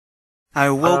I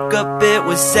woke up, it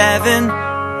was 7,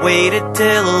 waited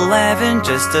till 11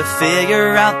 just to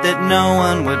figure out that no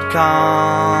one would call.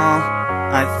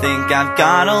 I think I've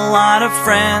got a lot of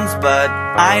friends, but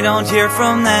I don't hear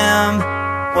from them.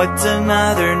 What's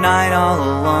another night all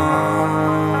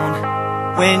alone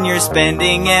when you're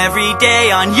spending every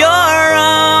day on your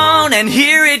own? And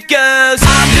here it goes.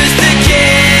 I'm just a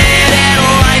kid and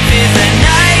life is a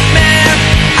nightmare.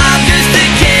 I'm just a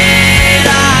kid,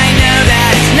 I know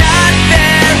that it's not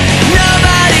fair.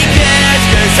 Nobody cares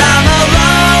 'cause I'm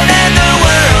alone and the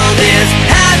world is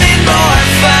having more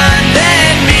fun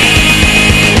than me.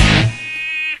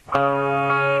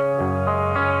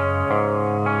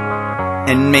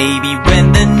 And maybe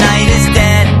when the night is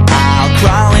dead, I'll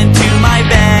crawl into my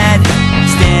bed,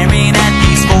 staring at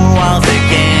these four walls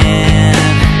again.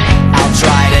 I'll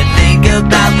try to think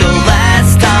about the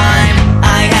last time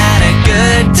I had a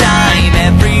good time.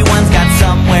 Everyone's got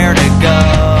somewhere to go,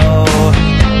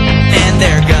 and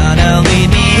they're gonna leave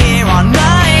me here on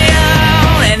my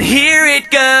own. And here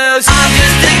it goes. I'm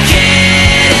just a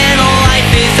kid and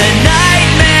life is a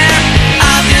nightmare.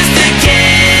 I'm just a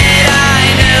kid, I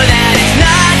know that it's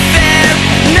not fair.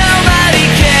 Nobody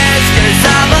cares 'cause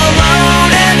I'm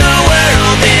alone and the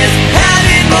world is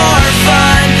having more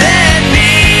fun than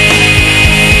me.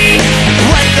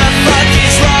 What the fuck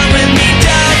is wrong with me?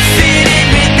 Don't fit in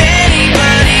with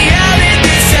anybody. How did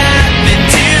this happen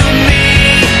to me?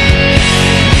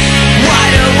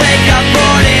 Wide awake, I'm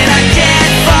bored and I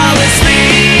can't fall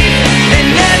asleep. And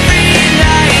every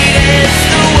night is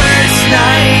the worst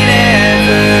night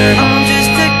ever. I'm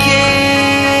just a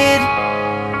kid.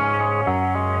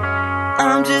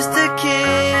 I'm just a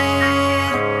kid.